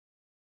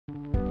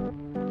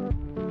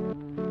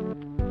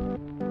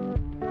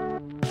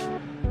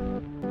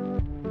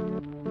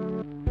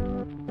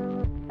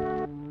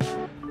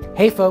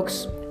Hey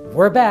folks,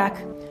 we're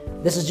back.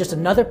 This is just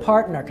another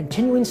part in our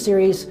continuing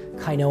series,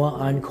 Kainoa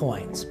on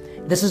Coins.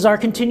 This is our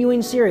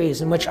continuing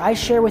series in which I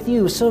share with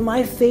you some of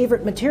my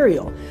favorite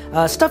material.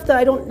 Stuff that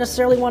I don't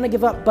necessarily want to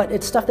give up, but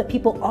it's stuff that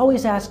people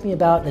always ask me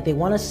about, that they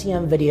want to see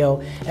on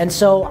video, and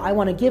so I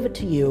want to give it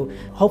to you.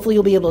 Hopefully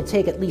you'll be able to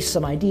take at least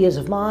some ideas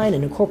of mine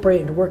and incorporate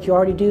it into work you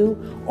already do,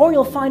 or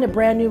you'll find a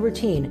brand new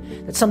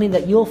routine that's something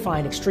that you'll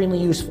find extremely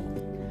useful.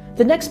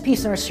 The next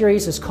piece in our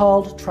series is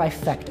called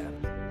Trifecta,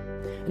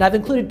 and I've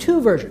included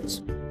two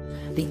versions.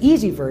 The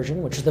easy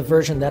version, which is the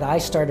version that I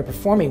started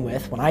performing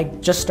with when I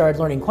just started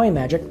learning coin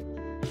magic,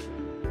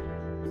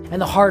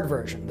 and the hard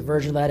version, the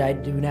version that I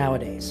do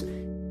nowadays.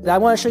 I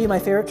want to show you my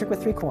favorite trick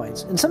with 3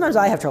 coins, and sometimes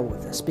I have trouble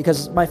with this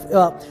because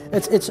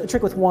it's a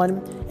trick with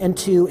 1 and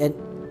 2, and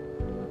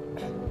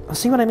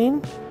see what I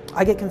mean?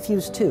 I get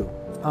confused too,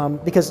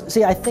 because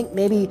see, I think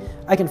maybe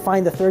I can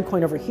find the 3rd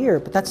coin over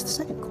here, but that's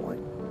the 2nd coin.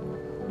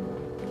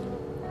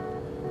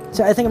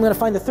 So I think I'm going to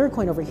find the 3rd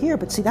coin over here,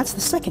 but see, that's the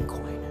 2nd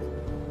coin.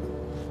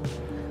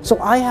 So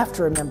I have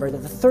to remember that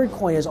the 3rd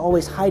coin is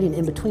always hiding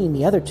in between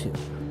the other 2.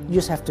 I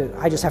just have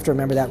to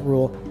remember that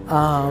rule.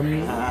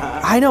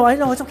 I know,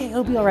 it's okay.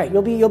 It'll be all right.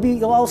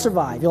 You'll all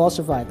survive. You'll all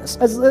survive this.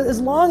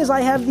 As long as I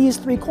have these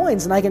 3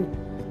 coins, and I can.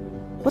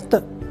 What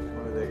the?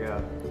 What do they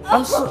got?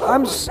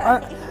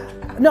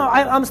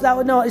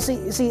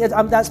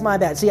 That's my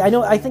bad. See, I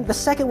know. I think the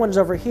 2nd one's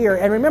over here,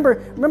 and remember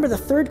the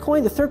 3rd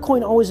coin. The 3rd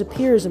coin always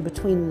appears in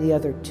between the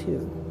other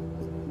 2.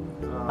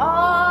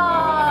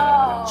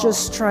 Oh.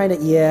 Just trying to.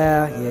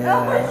 Yeah.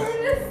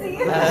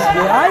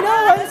 I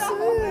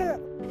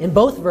know. In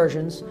both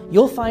versions,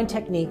 you'll find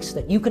techniques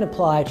that you can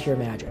apply to your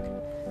magic.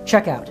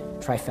 Check out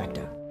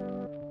Trifecta.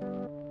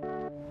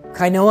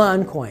 Kainoa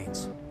on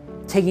Coins,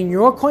 taking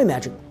your coin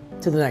magic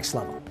to the next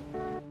level.